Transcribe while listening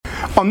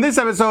On this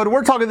episode,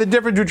 we're talking the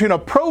difference between a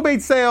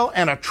probate sale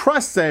and a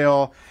trust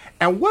sale,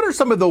 and what are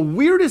some of the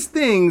weirdest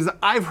things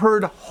I've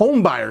heard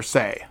home buyers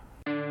say.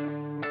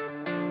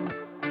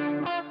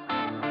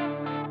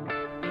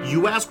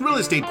 You ask real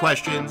estate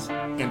questions,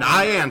 and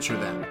I answer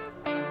them.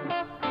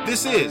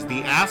 This is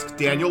the Ask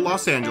Daniel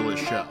Los Angeles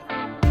Show.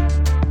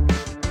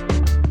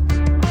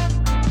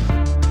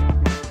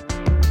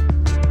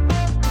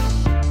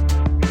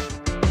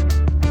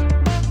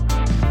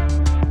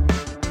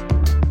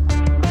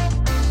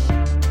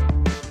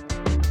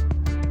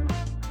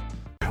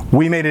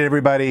 We made it,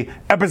 everybody.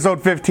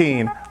 Episode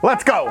 15.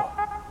 Let's go.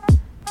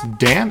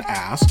 Dan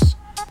asks,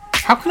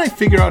 how can I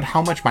figure out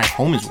how much my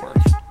home is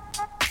worth?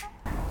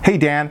 Hey,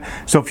 Dan.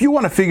 So if you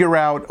want to figure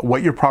out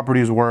what your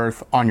property is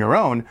worth on your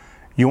own,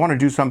 you want to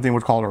do something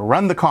what's called a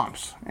run the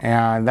comps.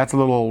 And that's a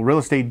little real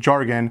estate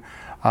jargon.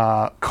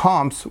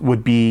 Comps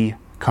would be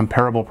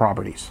comparable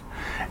properties.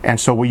 And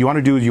so what you want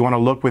to do is you want to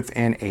look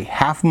within a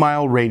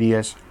half-mile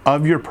radius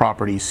of your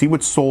property, see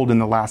what's sold in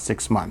the last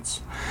 6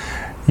 months.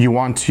 You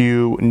want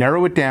to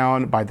narrow it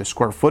down by the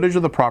square footage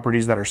of the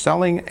properties that are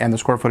selling and the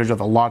square footage of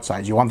the lot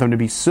size. You want them to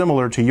be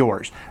similar to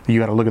yours. You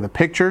got to look at the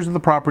pictures of the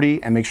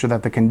property and make sure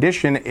that the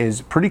condition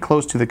is pretty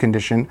close to the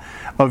condition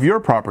of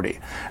your property.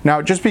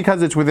 Now, just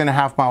because it's within a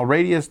half-mile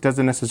radius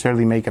doesn't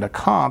necessarily make it a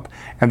comp.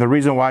 And the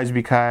reason why is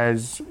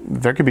because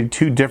there could be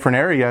two different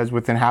areas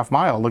within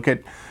half-mile. Look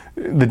at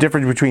the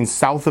difference between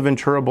south of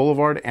Ventura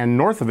Boulevard and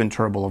north of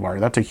Ventura Boulevard.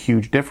 That's a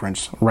huge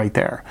difference right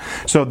there.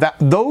 So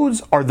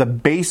those are the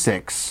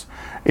basics.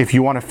 If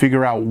you want to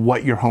figure out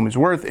what your home is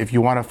worth, if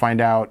you want to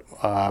find out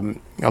a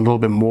little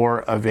bit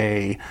more of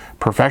a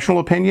professional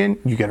opinion,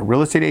 you get a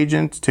real estate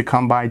agent to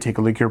come by, take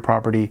a look at your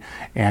property,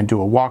 and do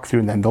a walkthrough,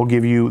 and then they'll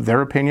give you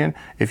their opinion.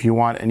 If you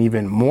want an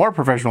even more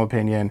professional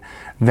opinion,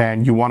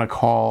 then you want to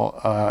call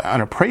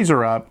an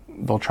appraiser up.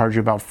 They'll charge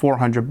you about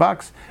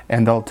 $400,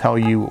 and they'll tell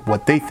you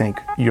what they think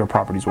your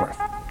property's worth.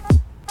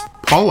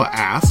 Paula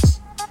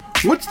asks,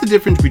 what's the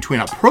difference between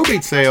a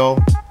probate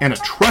sale and a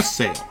trust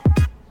sale?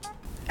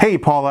 Hey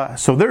Paula,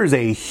 so there is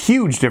a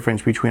huge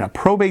difference between a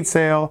probate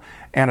sale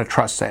and a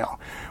trust sale.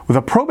 With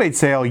a probate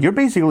sale, you're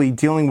basically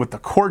dealing with the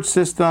court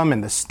system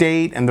and the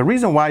state, and the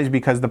reason why is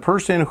because the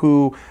person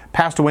who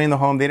passed away in the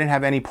home, they didn't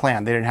have any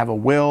plan. They didn't have a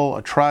will,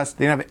 a trust,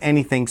 they didn't have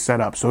anything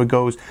set up. So it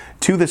goes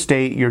to the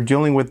state, you're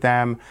dealing with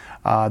them.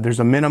 There's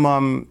a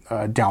minimum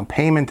down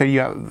payment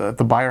that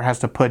the buyer has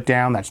to put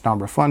down that's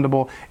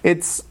non-refundable.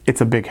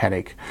 It's a big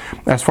headache.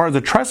 As far as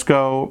the trust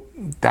go,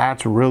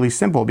 that's really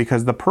simple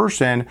because the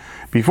person,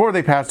 before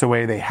they passed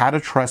away, they had a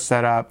trust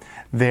set up.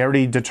 They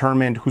already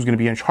determined who's going to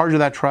be in charge of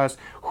that trust,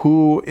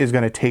 who is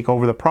going to take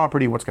over the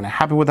property, what's going to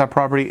happen with that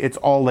property. It's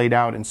all laid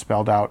out and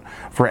spelled out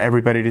for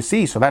everybody to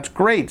see. So that's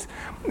great.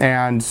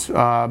 And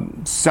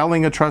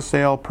selling a trust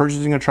sale,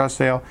 purchasing a trust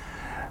sale,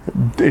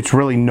 it's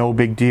really no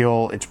big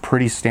deal. It's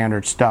pretty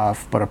standard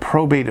stuff, but a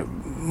probate,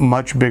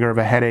 much bigger of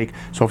a headache.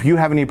 So if you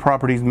have any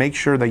properties, make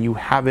sure that you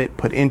have it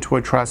put into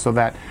a trust so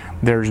that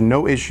there's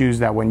no issues,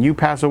 that when you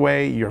pass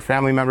away, your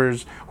family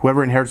members,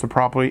 whoever inherits the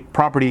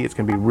property, it's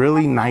going to be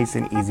really nice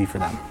and easy for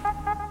them.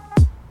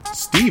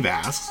 Steve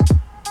asks,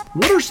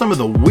 what are some of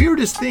the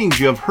weirdest things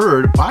you have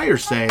heard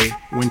buyers say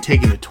when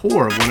taking a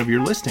tour of one of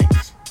your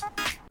listings?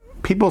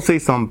 People say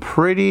some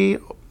pretty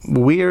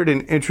weird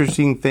and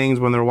interesting things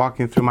when they're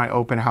walking through my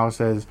open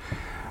houses.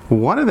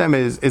 One of them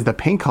is the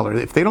paint color.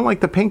 If they don't like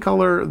the paint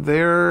color,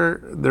 they're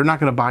not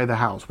going to buy the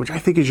house, which I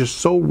think is just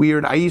so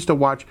weird. I used to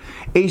watch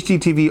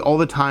HGTV all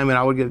the time, and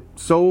I would get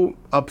so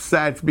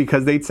upset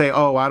because they'd say,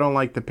 oh, I don't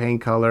like the paint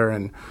color,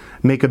 and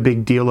make a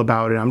big deal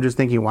about it. I'm just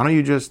thinking, why don't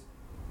you just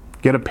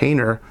get a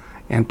painter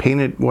and paint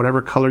it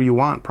whatever color you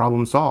want,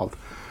 problem solved.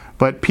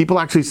 But people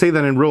actually say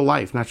that in real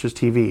life, not just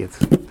TV.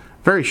 It's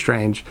very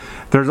strange.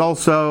 There's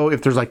also,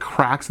 if there's like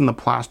cracks in the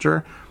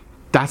plaster,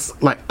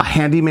 that's like a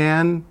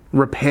handyman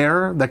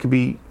repair that could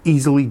be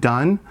easily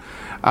done.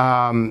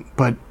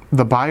 But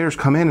the buyers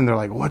come in and they're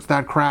like, what's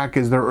that crack?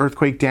 Is there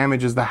earthquake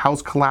damage? Is the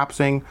house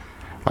collapsing?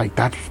 Like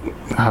that's,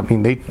 I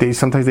mean, they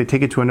sometimes they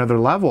take it to another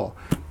level.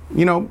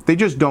 You know, they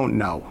just don't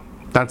know.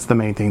 That's the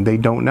main thing. They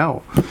don't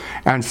know.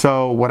 And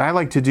so what I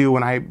like to do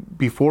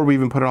before we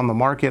even put it on the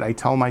market, I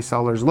tell my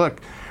sellers,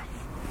 look,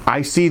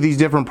 I see these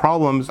different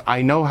problems.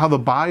 I know how the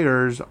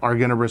buyers are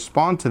going to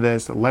respond to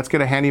this. Let's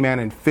get a handyman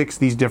and fix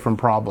these different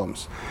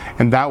problems.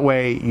 And that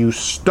way you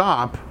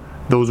stop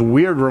those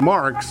weird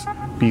remarks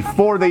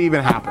before they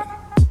even happen.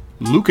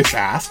 Lucas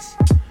asks,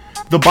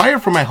 the buyer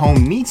for my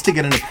home needs to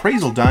get an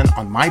appraisal done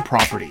on my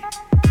property.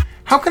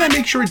 How can I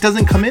make sure it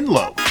doesn't come in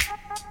low?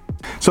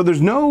 So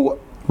there's no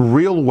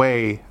real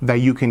way that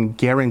you can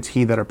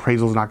guarantee that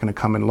appraisal is not going to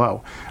come in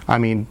low. I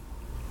mean,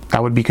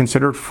 that would be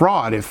considered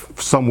fraud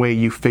if some way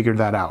you figured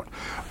that out.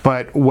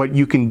 But what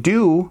you can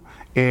do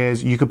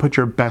is you can put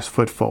your best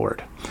foot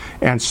forward.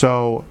 And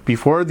so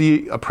before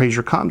the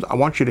appraiser comes, I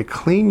want you to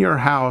clean your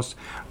house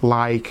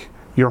like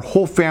your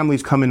whole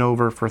family's coming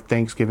over for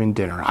Thanksgiving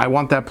dinner. I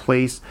want that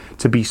place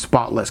to be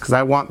spotless because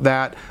I want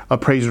that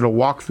appraiser to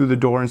walk through the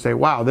door and say,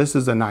 wow, this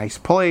is a nice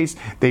place.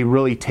 They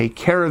really take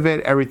care of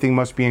it. Everything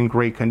must be in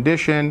great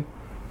condition.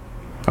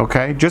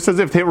 Okay, just as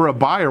if they were a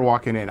buyer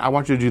walking in. I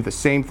want you to do the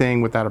same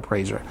thing with that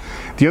appraiser.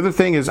 The other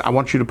thing is I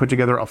want you to put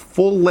together a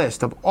full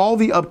list of all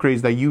the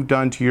upgrades that you've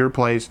done to your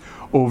place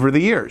over the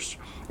years.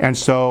 And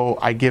so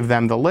I give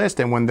them the list,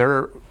 and when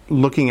they're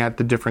looking at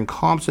the different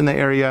comps in the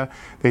area,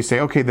 they say,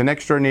 okay, the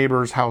next door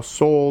neighbor's house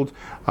sold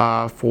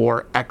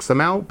for X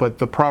amount, but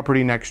the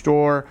property next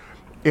door,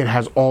 it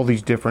has all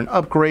these different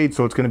upgrades,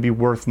 so it's going to be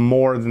worth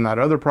more than that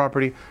other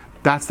property.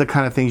 That's the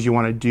kind of things you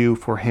want to do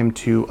for him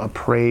to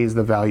appraise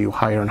the value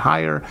higher and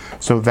higher,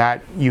 so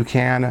that you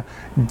can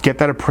get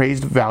that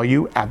appraised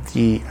value at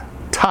the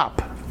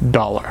top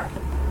dollar.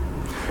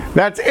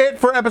 That's it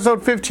for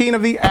episode 15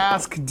 of the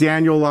Ask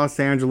Daniel Los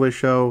Angeles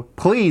show.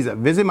 Please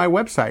visit my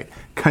website,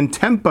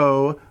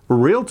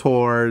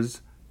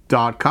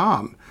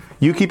 ContempoRealtors.com.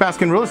 You keep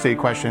asking real estate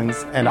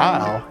questions, and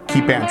I'll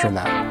keep answering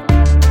them.